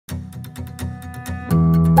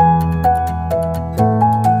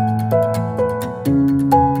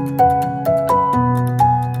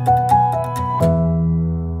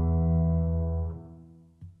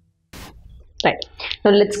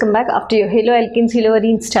let's come back after your haloalkanes,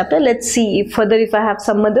 haloarenes chapter. Let's see if further, if I have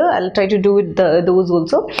some other, I'll try to do with those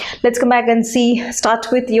also. Let's come back and see, start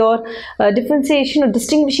with your differentiation or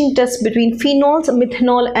distinguishing test between phenols,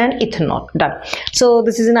 methanol and ethanol. Done. So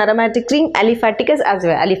this is an aromatic ring, aliphatic as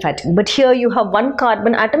well, aliphatic. But here you have one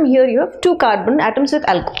carbon atom, here you have two carbon atoms with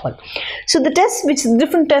alcohol. So the test, which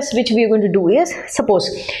different test which we are going to do is, suppose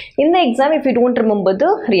in the exam, if you don't remember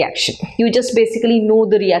the reaction, you just basically know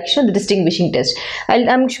the reaction, the distinguishing test.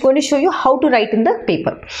 I'm going to show you how to write in the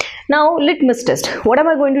paper. Now litmus test, what am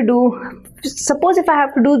I going to do? Suppose if I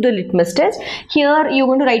have to do the litmus test, here you're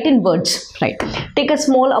going to write in words, right? Take a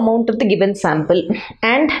small amount of the given sample,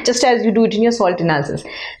 and just as you do it in your salt analysis,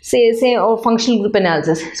 say or functional group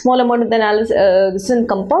analysis, small amount of the analysis, this is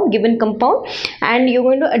compound, given compound, and you're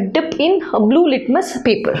going to dip in a blue litmus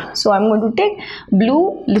paper. So I'm going to take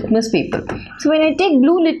blue litmus paper. So when I take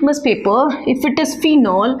blue litmus paper, if it is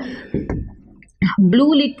phenol,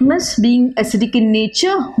 blue litmus being acidic in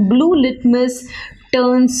nature, blue litmus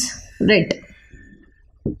turns red.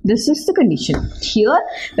 This is the condition. Here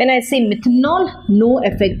when I say methanol, no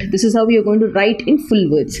effect. This is how we are going to write in full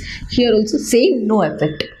words. Here also same, no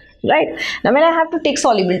effect. Right. Now when I have to take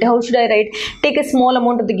solubility, how should I write? Take a small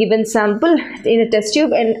amount of the given sample in a test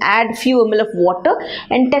tube and add few ml of water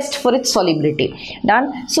and test for its solubility.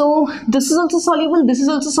 Done. So this is also soluble, this is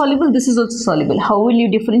also soluble, this is also soluble. How will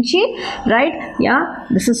you differentiate? Right? Yeah,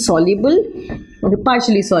 this is soluble, okay,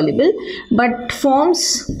 partially soluble, but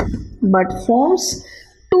forms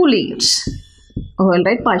two layers.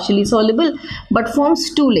 Alright, partially soluble but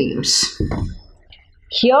forms two layers.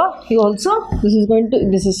 Here you also,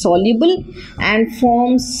 this is soluble and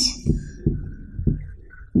forms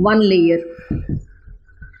one layer.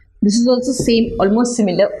 This is also same, almost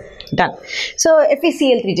similar. Done. So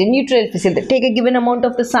FeCl3, neutral FeCl3. Take a given amount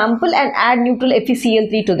of the sample and add neutral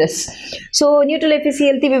FeCl3 to this. So neutral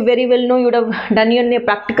FeCl3 we very well know, you would have done your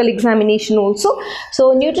practical examination also.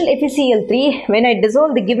 So neutral FeCl3, when I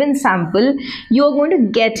dissolve the given sample, you are going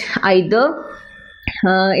to get either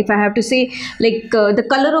if I have to say, like the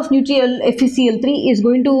color of neutral FeCl3 is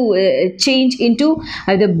going to change into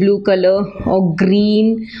either blue color or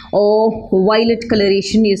green or violet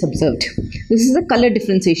coloration is observed. This is the color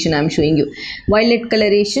differentiation I am showing you. Violet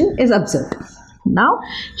coloration is observed. Now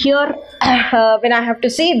here when I have to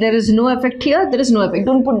say there is no effect here, there is no effect.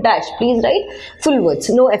 Don't put dash, please write full words,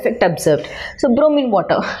 no effect observed. So bromine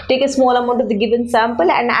water, take a small amount of the given sample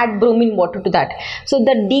and add bromine water to that. So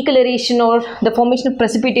the decoloration or the formation of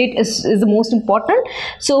precipitate is the most important.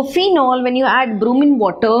 So phenol, when you add bromine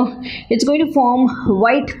water, it's going to form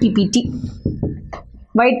white PPT.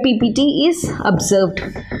 White PPT is observed.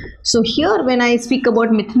 So here when I speak about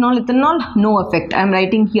methanol, ethanol, no effect. I am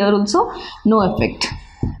writing here also no effect.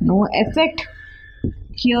 No effect.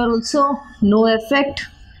 Here also no effect.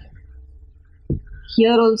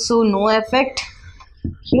 Here also no effect.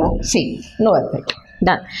 Here same, no effect.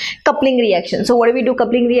 Done. Coupling reaction. So what do we do?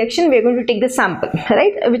 Coupling reaction, we are going to take the sample,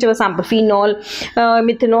 right? Whichever sample, phenol,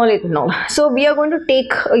 methanol, ethanol. So we are going to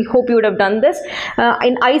take, I hope you would have done this,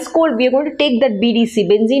 in ice cold we are going to take that BDC,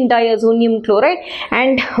 benzene diazonium chloride,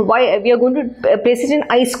 and we are going to place it in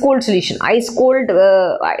ice cold solution. Ice cold,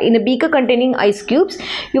 in a beaker containing ice cubes,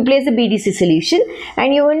 you place the BDC solution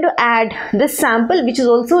and you are going to add this sample which is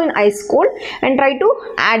also in ice cold and try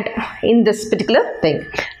to add in this particular thing,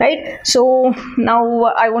 right? So now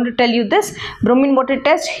I want to tell you this bromine water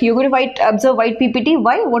test, you're going to observe white PPT.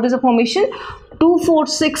 Why? What is the formation?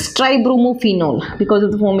 2,4,6 tribromophenol, because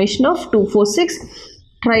of the formation of 2,4,6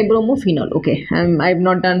 tribromophenol. Okay, I've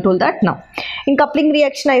not told that. Now in coupling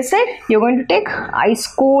reaction I said you're going to take ice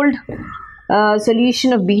cold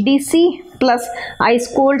solution of BDC plus ice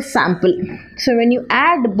cold sample. So when you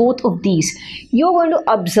add both of these, you're going to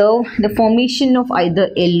observe the formation of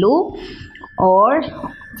either yellow or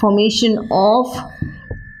formation of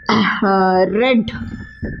red,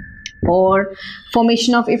 or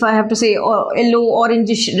formation of, if I have to say, yellow,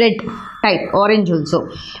 orangish, red type, orange also.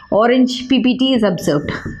 Orange PPT is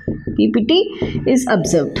observed. PPT is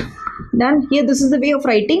observed. Then here this is the way of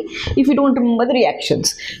writing if you don't remember the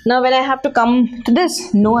reactions. Now when I have to come to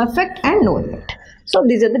this, no effect and no effect. So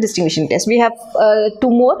these are the distinguishing tests. We have 2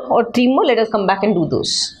 more or 3 more. Let us come back and do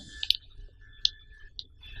those.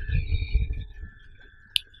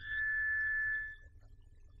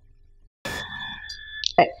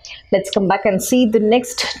 Let's come back and see the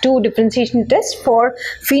next 2 differentiation tests for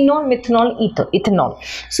phenol methanol ethanol.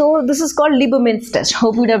 So this is called Lieberman's test.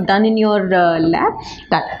 Hope you would have done in your lab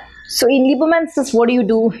that. So in Lieberman's test, what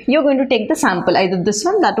do? You're going to take the sample, either this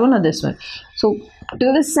one, that one, or this one. So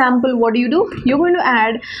To this sample, what do? You're going to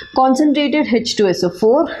add concentrated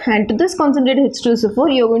H2SO4, and to this concentrated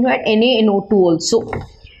H2SO4 you're going to add NaNO2 also,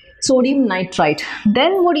 sodium nitrite.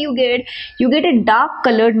 Then what do you get? You get a dark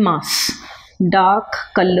colored mass.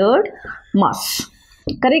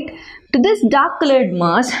 Correct? To this dark colored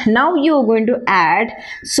mass, now you are going to add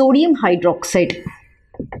sodium hydroxide.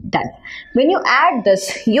 Done. When you add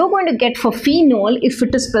this, you're going to get for phenol, if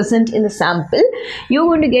it is present in the sample, you're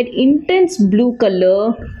going to get intense blue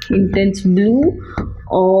color,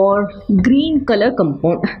 or green color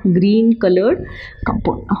compound,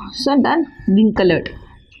 so done, green colored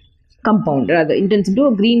compound, rather intense blue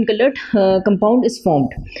or green colored compound is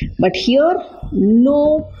formed. But here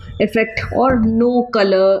no effect or no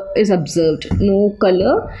color is observed.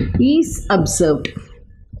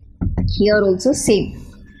 Here also same.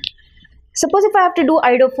 Suppose if I have to do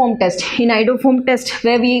iodoform test, in iodoform test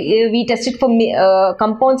where we test it for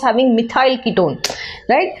compounds having methyl ketone,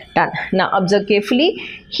 right? Done. Now observe carefully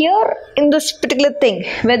here in this particular thing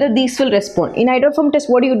whether these will respond. In iodoform test,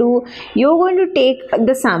 what do? You're going to take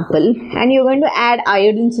the sample and you're going to add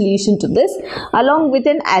iodine solution to this along with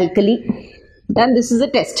an alkali. Then this is a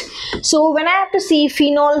test. So when I have to see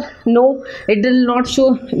phenol, no, it will not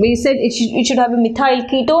show. We said it should have a methyl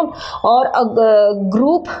ketone or a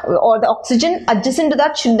group, or the oxygen adjacent to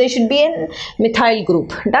that there should be a methyl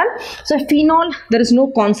group. Done. So phenol, there is no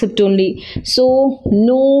concept only. So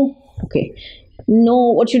no. Okay.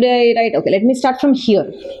 No. What should I write? Okay. Let me start from here.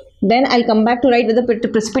 Then I'll come back to write whether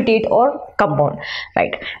precipitate or compound,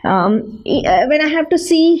 right? When I have to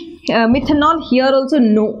see methanol, here also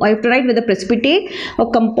no, I have to write whether precipitate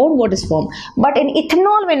or compound what is formed. But in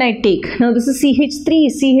ethanol, when I take, now this is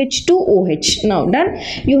CH3, CH2OH. Now done,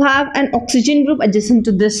 you have an oxygen group adjacent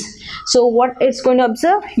to this. So what it's going to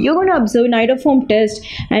observe? You're going to observe in iodoform test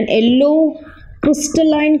an yellow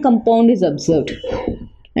crystalline compound is observed.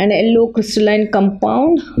 And yellow crystalline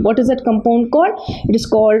compound, what is that compound called? It is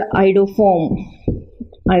called iodoform.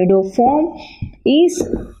 Iodoform is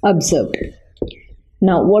observed.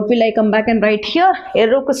 Now what will I come back and write here?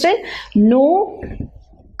 Yellow crystalline, no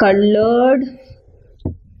colored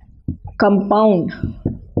compound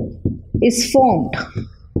is formed.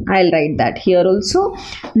 I'll write that here also.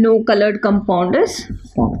 No colored compound is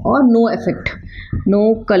formed, or no effect.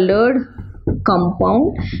 No colored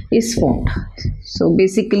compound is formed. So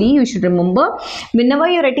basically you should remember, whenever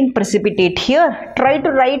you are writing precipitate here, try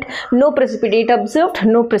to write no precipitate observed,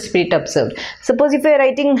 no precipitate observed. Suppose if you are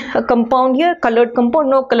writing a compound here, colored compound,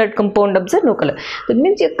 no colored compound observed, no color. That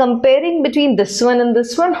means you are comparing between this one and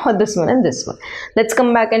this one, or this one and this one. Let's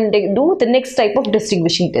come back and do the next type of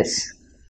distinguishing test.